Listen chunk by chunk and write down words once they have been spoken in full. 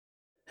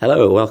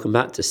Hello, welcome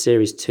back to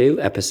Series 2,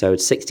 Episode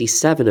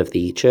 67 of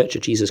the Church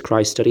of Jesus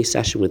Christ study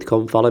session with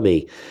Come Follow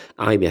Me.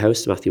 I'm your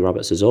host, Matthew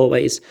Roberts, as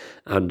always,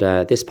 and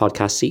this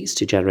podcast seeks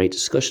to generate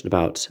discussion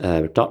about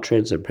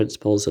doctrines and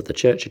principles of the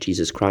Church of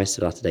Jesus Christ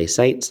of Latter-day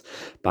Saints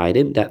by an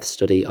in-depth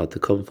study of the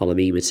Come Follow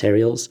Me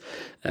materials,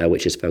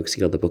 which is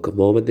focusing on the Book of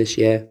Mormon this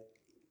year.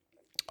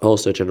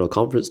 Also general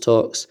conference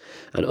talks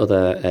and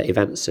other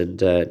events and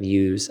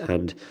news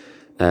and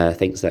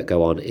things that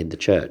go on in the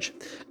church.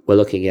 We're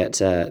looking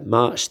at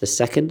March the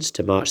 2nd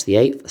to March the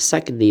 8th,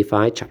 2nd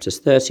Nephi, chapters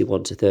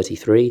 31 to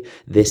 33,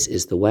 This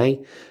is the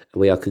Way.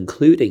 We are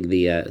concluding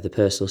the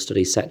personal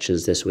study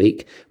sections this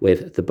week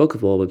with The Book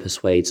of Mormon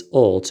Persuades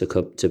All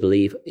to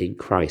Believe in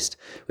Christ,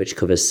 which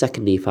covers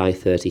 2nd Nephi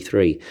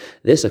 33.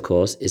 This, of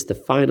course, is the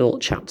final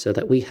chapter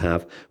that we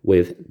have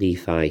with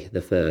Nephi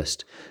the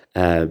First,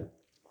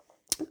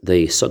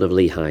 the son of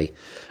Lehi.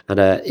 And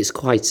it's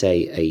quite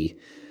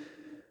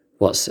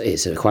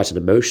quite an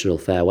emotional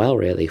farewell,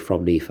 really,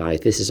 from Nephi.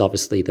 This is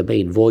obviously the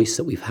main voice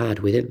that we've had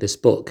within this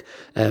book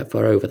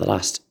for over the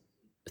last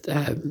 2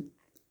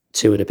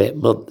 and a bit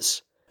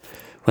months.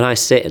 When I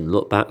sit and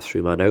look back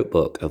through my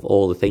notebook of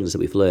all the things that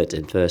we've learned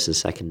in 1st and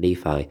 2nd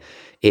Nephi,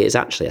 it is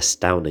actually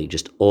astounding,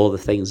 just all the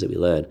things that we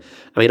learn.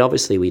 I mean,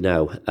 obviously we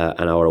know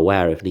and are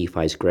aware of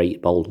Nephi's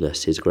great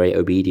boldness, his great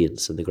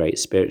obedience, and the great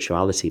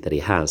spirituality that he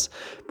has.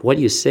 But when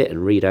you sit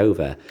and read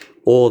over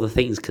all the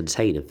things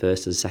contained in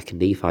 1st and 2nd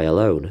Nephi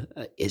alone,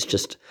 it's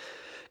just,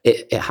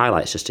 it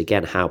highlights just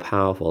again how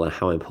powerful and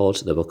how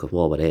important the Book of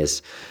Mormon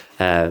is.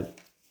 So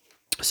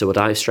we'll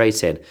dive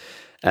straight in.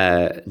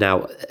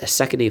 Now,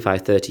 2nd Nephi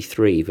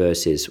 33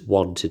 verses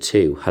 1 to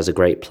 2 has a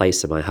great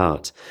place in my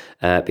heart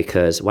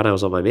because when I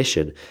was on my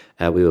mission,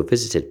 we were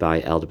visited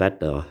by Elder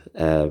Bednar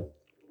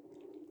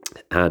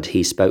and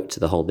he spoke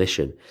to the whole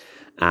mission.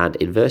 And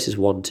in verses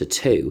 1 to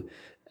 2,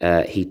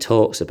 he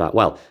talks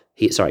about,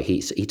 he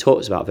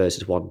talks about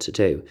verses 1 to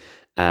 2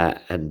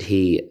 and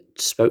he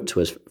spoke to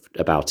us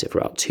about it for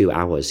about 2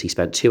 hours. He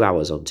spent 2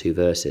 hours on 2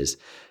 verses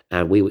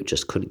and we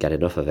just couldn't get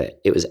enough of it.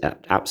 It was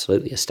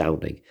absolutely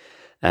astounding.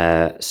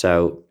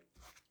 So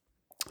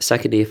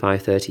 2nd Nephi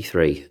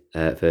 33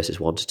 verses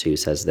 1 to 2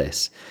 says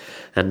this,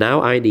 And now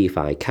I,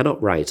 Nephi,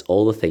 cannot write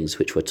all the things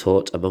which were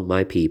taught among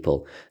my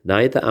people,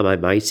 neither am I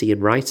mighty in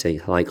writing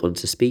like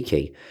unto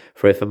speaking.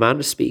 For if a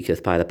man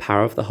speaketh by the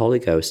power of the Holy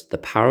Ghost, the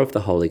power of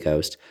the Holy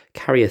Ghost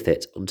carrieth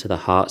it unto the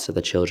hearts of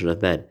the children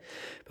of men.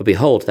 But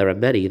behold, there are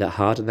many that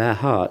harden their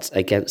hearts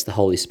against the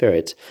Holy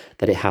Spirit,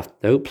 that it hath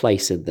no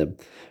place in them.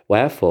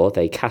 Wherefore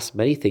they cast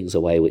many things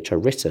away which are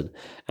written,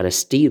 and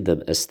esteem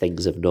them as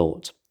things of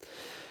naught.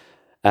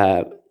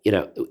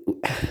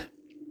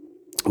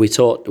 We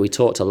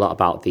talked a lot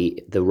about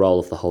the role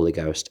of the Holy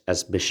Ghost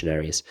as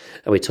missionaries,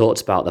 and we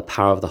talked about the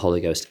power of the Holy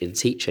Ghost in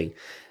teaching,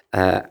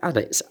 and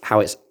it's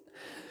how it's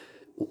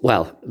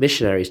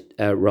missionaries'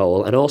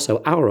 role, and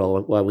also our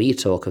role when we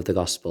talk of the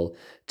gospel,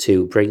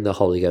 to bring the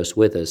Holy Ghost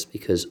with us,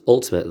 because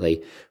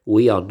ultimately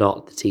we are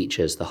not the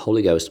teachers. The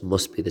Holy Ghost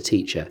must be the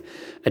teacher.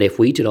 And if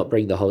we do not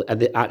bring the Holy...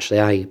 And actually,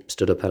 I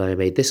stood up and I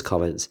made this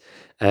comment.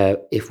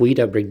 If we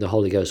don't bring the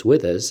Holy Ghost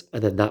with us,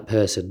 and then that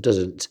person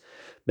doesn't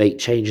make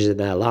changes in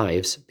their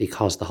lives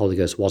because the Holy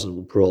Ghost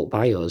wasn't brought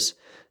by us,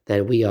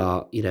 then we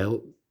are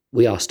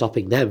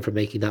stopping them from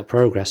making that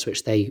progress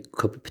which they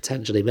could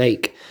potentially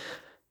make.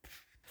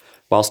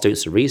 Whilst doing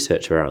some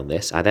research around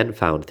this, I then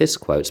found this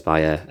quote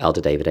by Elder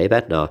David A.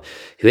 Bednar,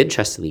 who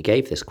interestingly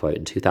gave this quote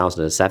in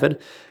 2007,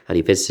 and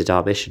he visited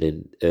our mission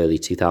in early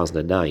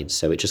 2009.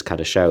 So it just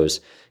kind of shows,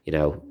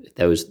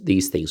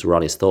 these things were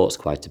on his thoughts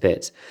quite a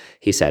bit.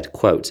 He said,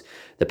 quote,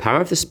 The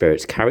power of the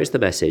Spirit carries the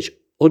message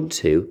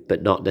unto,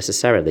 but not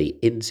necessarily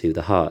into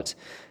the heart.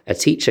 A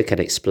teacher can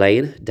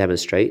explain,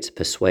 demonstrate,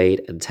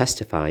 persuade, and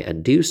testify,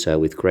 and do so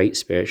with great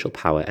spiritual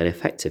power and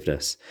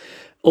effectiveness.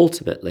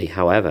 Ultimately,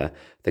 however,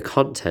 the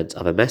content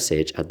of a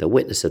message and the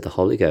witness of the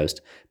Holy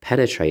Ghost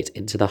penetrate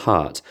into the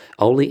heart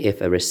only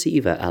if a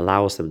receiver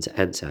allows them to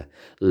enter.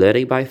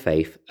 Learning by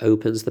faith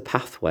opens the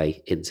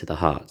pathway into the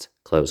heart.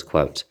 Close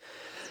quote.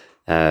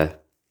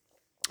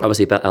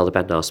 Obviously, Elder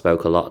Bednar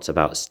spoke a lot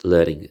about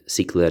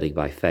seek learning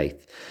by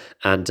faith.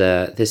 And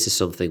this is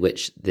something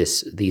which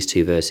these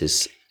 2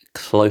 verses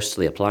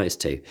closely applies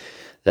to,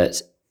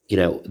 that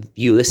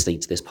you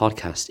listening to this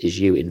podcast is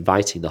you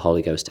inviting the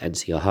Holy Ghost to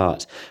enter your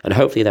heart. And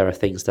hopefully there are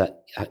things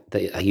that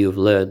you have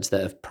learned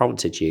that have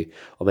prompted you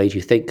or made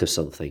you think of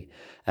something.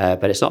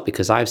 But it's not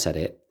because I've said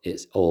it.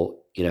 You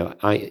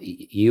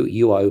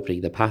are opening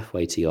the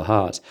pathway to your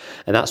heart.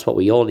 And that's what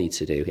we all need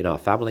to do in our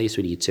families.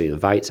 We need to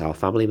invite our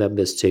family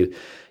members to,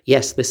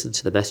 yes, listen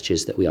to the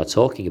messages that we are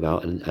talking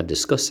about and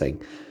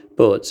discussing,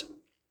 but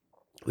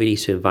we need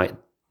to invite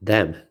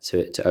them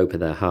to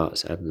open their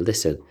hearts and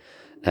listen.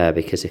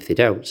 Because if they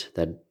don't,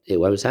 then it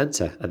won't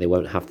enter and they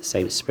won't have the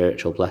same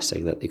spiritual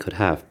blessing that they could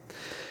have.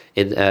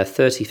 In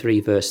 33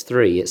 verse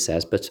 3 it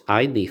says, But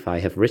I, Nephi,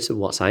 have written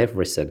what I have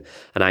written,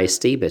 and I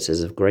esteem it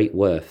as of great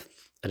worth,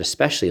 and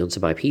especially unto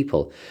my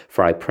people,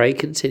 for I pray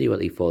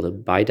continually for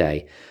them by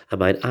day, and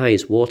mine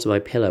eyes water my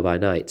pillow by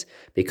night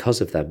because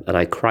of them, and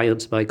I cry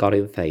unto my God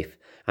in faith,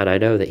 and I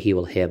know that he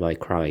will hear my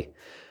cry. I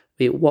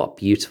mean, what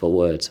beautiful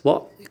words.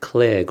 What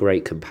clear,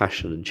 great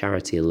compassion and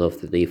charity and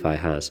love that Nephi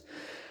has.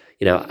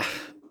 You know,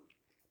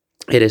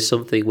 it is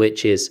something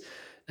which is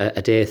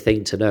a dear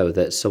thing to know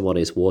that someone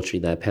is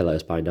watering their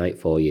pillows by night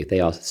for you. They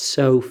are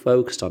so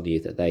focused on you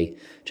that they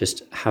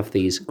just have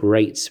these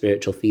great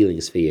spiritual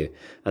feelings for you,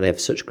 and they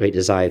have such great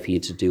desire for you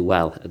to do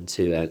well and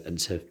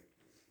to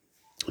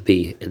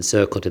be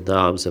encircled in the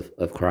arms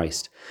of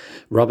Christ.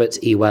 Robert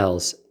E.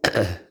 Wells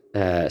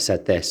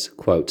said this,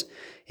 quote,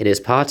 "In his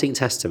parting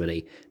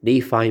testimony,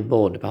 Nephi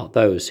mourned about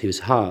those whose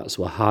hearts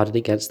were hardened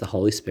against the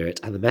Holy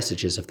Spirit and the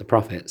messages of the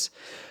prophets.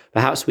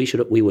 Perhaps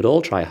we would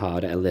all try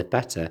harder and live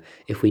better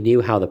if we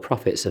knew how the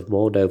prophets have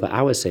mourned over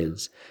our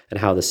sins and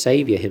how the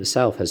Saviour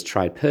himself has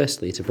tried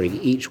personally to bring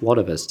each one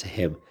of us to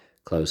him."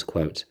 Close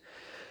quote.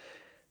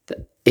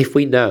 If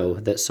we know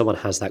that someone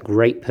has that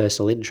great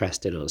personal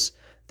interest in us,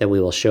 then we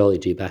will surely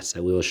do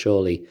better. We will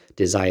surely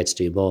desire to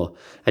do more.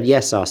 And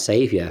yes, our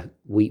Saviour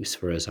weeps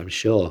for us, I'm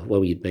sure,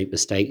 when we make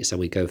mistakes and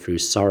we go through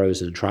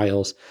sorrows and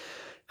trials.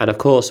 And of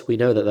course, we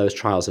know that those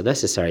trials are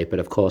necessary, but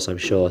of course, I'm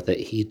sure that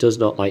he does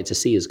not like to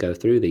see us go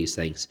through these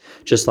things.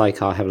 Just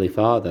like our Heavenly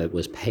Father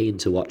was pained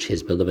to watch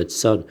his beloved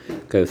Son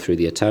go through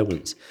the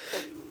atonement.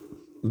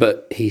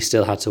 But he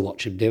still had to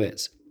watch him do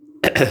it.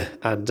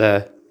 And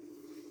I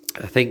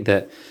think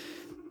that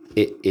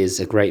it is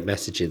a great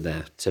message in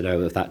there to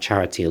know of that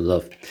charity and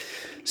love.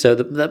 So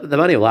the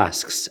manual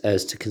asks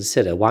us to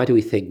consider, why do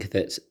we think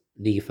that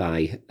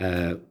Nephi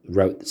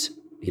wrote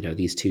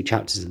these two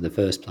chapters in the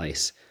first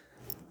place?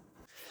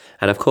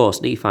 And of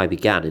course, Nephi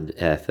began in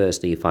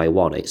 1 Nephi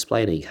 1,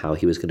 explaining how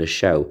he was going to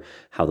show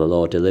how the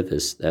Lord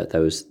delivers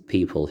those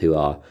people who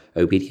are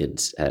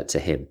obedient to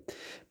him.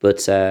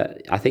 But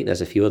I think there's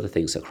a few other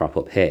things that crop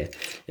up here.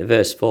 In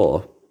verse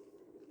 4,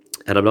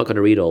 and I'm not going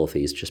to read all of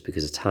these just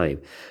because of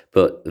time,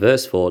 but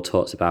verse 4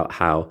 talks about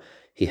how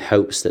he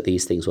hopes that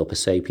these things will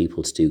persuade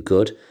people to do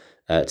good,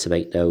 to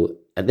make no...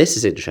 And this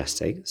is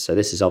interesting. So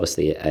this is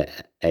obviously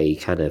a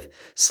kind of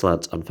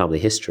slant on family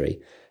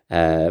history.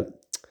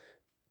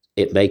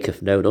 It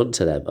maketh known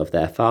unto them of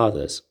their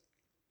fathers.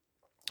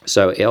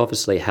 So it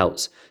obviously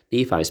helps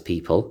Nephi's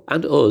people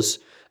and us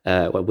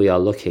when we are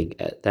looking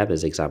at them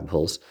as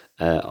examples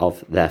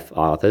of their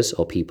fathers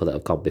or people that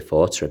have gone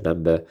before, to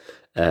remember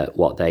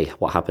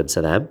what happened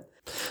to them.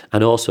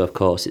 And also, of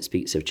course, it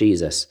speaks of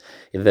Jesus.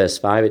 In verse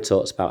 5, it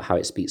talks about how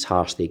it speaks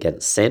harshly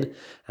against sin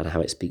and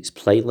how it speaks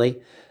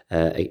plainly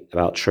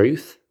about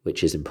truth,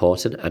 which is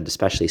important, and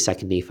especially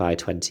 2 Nephi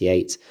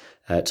 28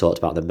 talked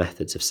about the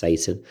methods of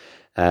Satan.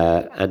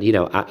 And,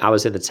 I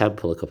was in the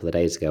temple a couple of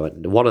days ago,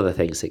 and one of the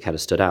things that kind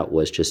of stood out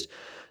was just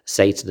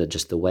Satan and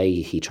just the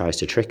way he tries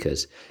to trick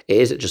us. It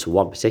isn't just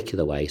one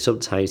particular way.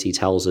 Sometimes he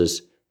tells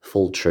us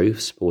full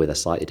truths, but with a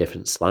slightly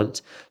different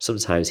slant.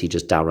 Sometimes he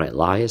just downright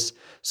lies.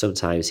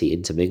 Sometimes he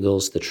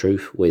intermingles the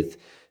truth with...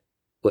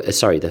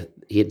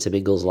 he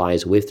intermingles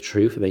lies with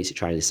truth and makes it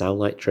try to sound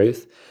like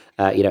truth.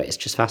 It's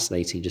just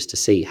fascinating just to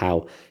see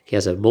how he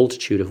has a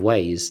multitude of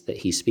ways that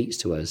he speaks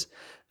to us,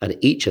 and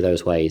each of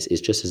those ways is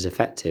just as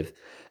effective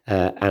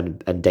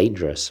and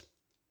dangerous.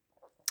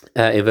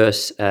 In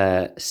verse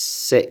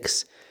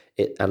 6,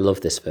 I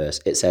love this verse.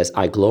 It says,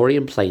 "I glory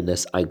in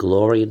plainness, I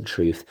glory in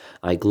truth,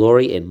 I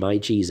glory in my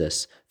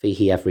Jesus, for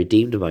he hath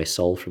redeemed my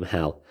soul from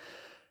hell."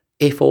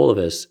 If all of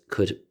us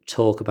could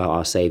talk about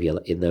our Saviour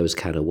in those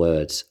kind of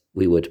words,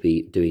 we would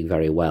be doing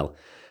very well.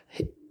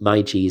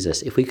 My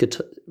Jesus, if we could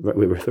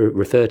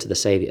refer to the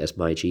Saviour as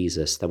my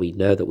Jesus, then we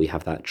know that we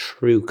have that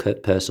true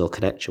personal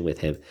connection with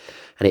him.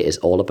 And it is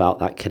all about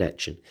that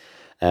connection,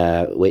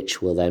 which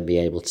will then be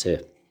able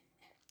to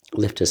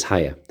lift us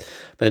higher.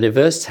 But in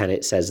verse 10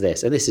 it says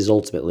this, and this is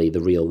ultimately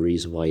the real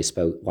reason why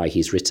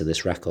he's written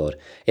this record.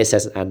 It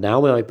says, "And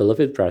now, my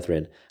beloved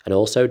brethren, and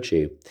also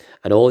Jew,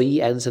 and all ye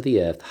ends of the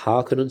earth,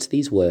 hearken unto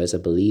these words,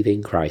 and believe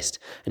in Christ.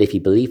 And if ye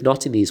believe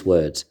not in these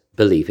words,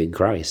 believe in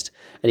Christ.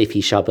 And if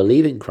ye shall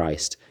believe in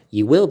Christ,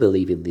 ye will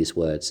believe in these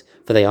words,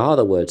 for they are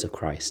the words of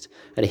Christ.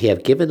 And he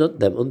hath given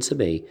them unto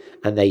me,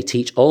 and they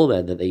teach all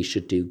men that they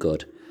should do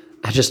good."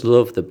 I just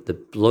love the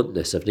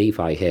bluntness of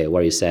Nephi here,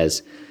 where he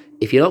says,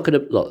 if you're not going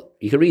to... Look,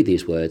 you can read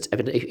these words.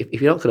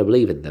 If you're not going to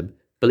believe in them,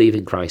 believe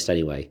in Christ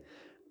anyway.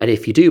 And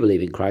if you do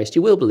believe in Christ,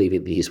 you will believe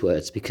in these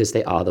words because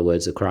they are the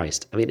words of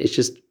Christ. I mean, it's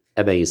just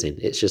amazing.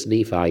 It's just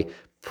Nephi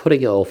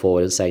putting it all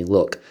forward and saying,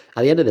 look,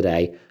 at the end of the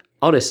day,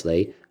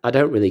 honestly, I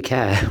don't really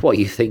care what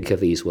you think of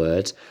these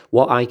words.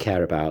 What I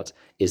care about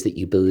is that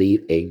you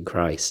believe in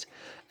Christ.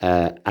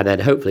 And then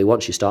hopefully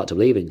once you start to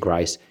believe in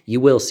Christ, you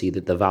will see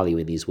the value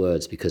in these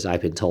words because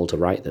I've been told to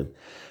write them.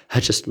 I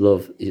just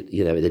love,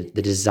 the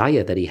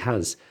desire that he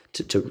has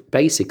to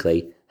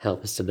basically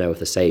help us to know of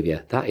the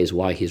Saviour. That is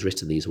why he's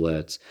written these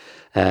words.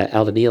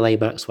 Elder Neil A.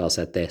 Maxwell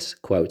said this,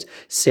 quote,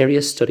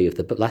 "Serious study of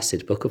the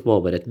blessed Book of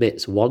Mormon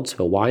admits one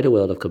to a wider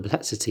world of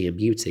complexity and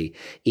beauty,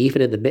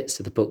 even in the midst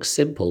of the book's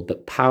simple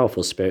but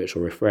powerful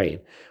spiritual refrain.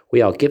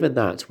 We are given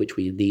that which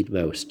we need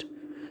most.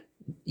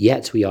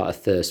 Yet we are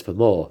athirst for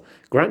more.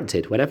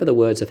 Granted, whenever the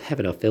words of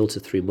heaven are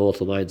filtered through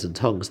mortal minds and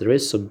tongues, there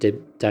is some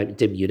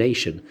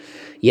diminution.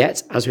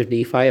 Yet, as with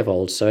Nephi of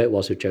old, so it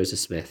was with Joseph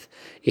Smith.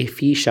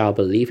 If ye shall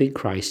believe in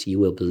Christ, ye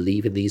will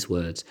believe in these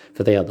words,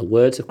 for they are the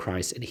words of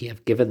Christ, and he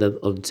hath given them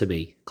unto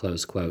me.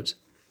 Close quote.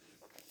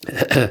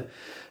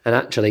 And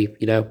actually,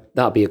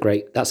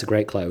 that's a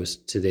great close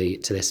to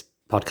this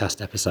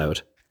podcast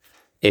episode.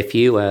 If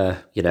you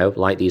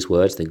like these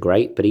words, then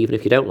great. But even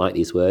if you don't like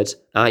these words,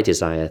 I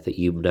desire that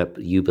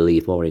you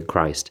believe more in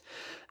Christ.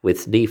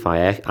 With Nephi,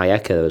 I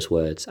echo those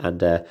words,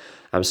 and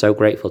I'm so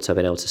grateful to have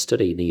been able to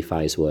study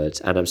Nephi's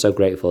words, and I'm so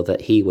grateful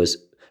that he was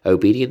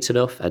obedient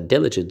enough and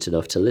diligent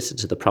enough to listen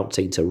to the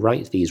prompting to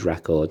write these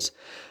records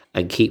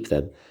and keep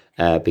them.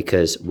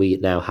 Because we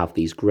now have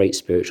these great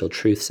spiritual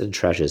truths and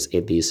treasures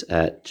in these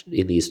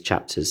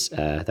chapters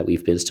that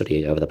we've been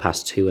studying over the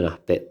past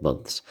 2.5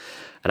 months.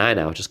 And I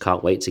now just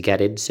can't wait to get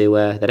into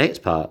the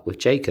next part with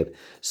Jacob.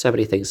 So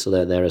many things to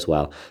learn there as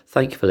well.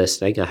 Thank you for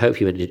listening. I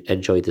hope you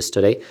enjoyed the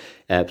study.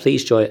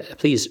 Please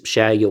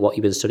share what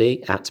you've been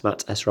studying at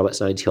Matt S. Roberts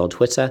 90 on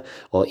Twitter,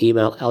 or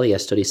email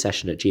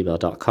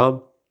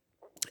lesstudysession@gmail.com.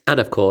 And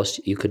of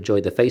course, you can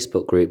join the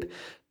Facebook group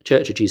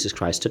Church of Jesus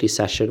Christ Study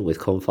Session with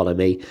Come Follow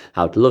Me.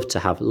 I would love to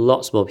have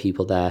lots more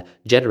people there,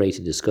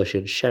 generating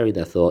discussion, sharing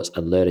their thoughts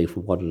and learning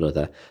from one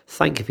another.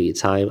 Thank you for your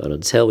time, and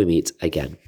until we meet again.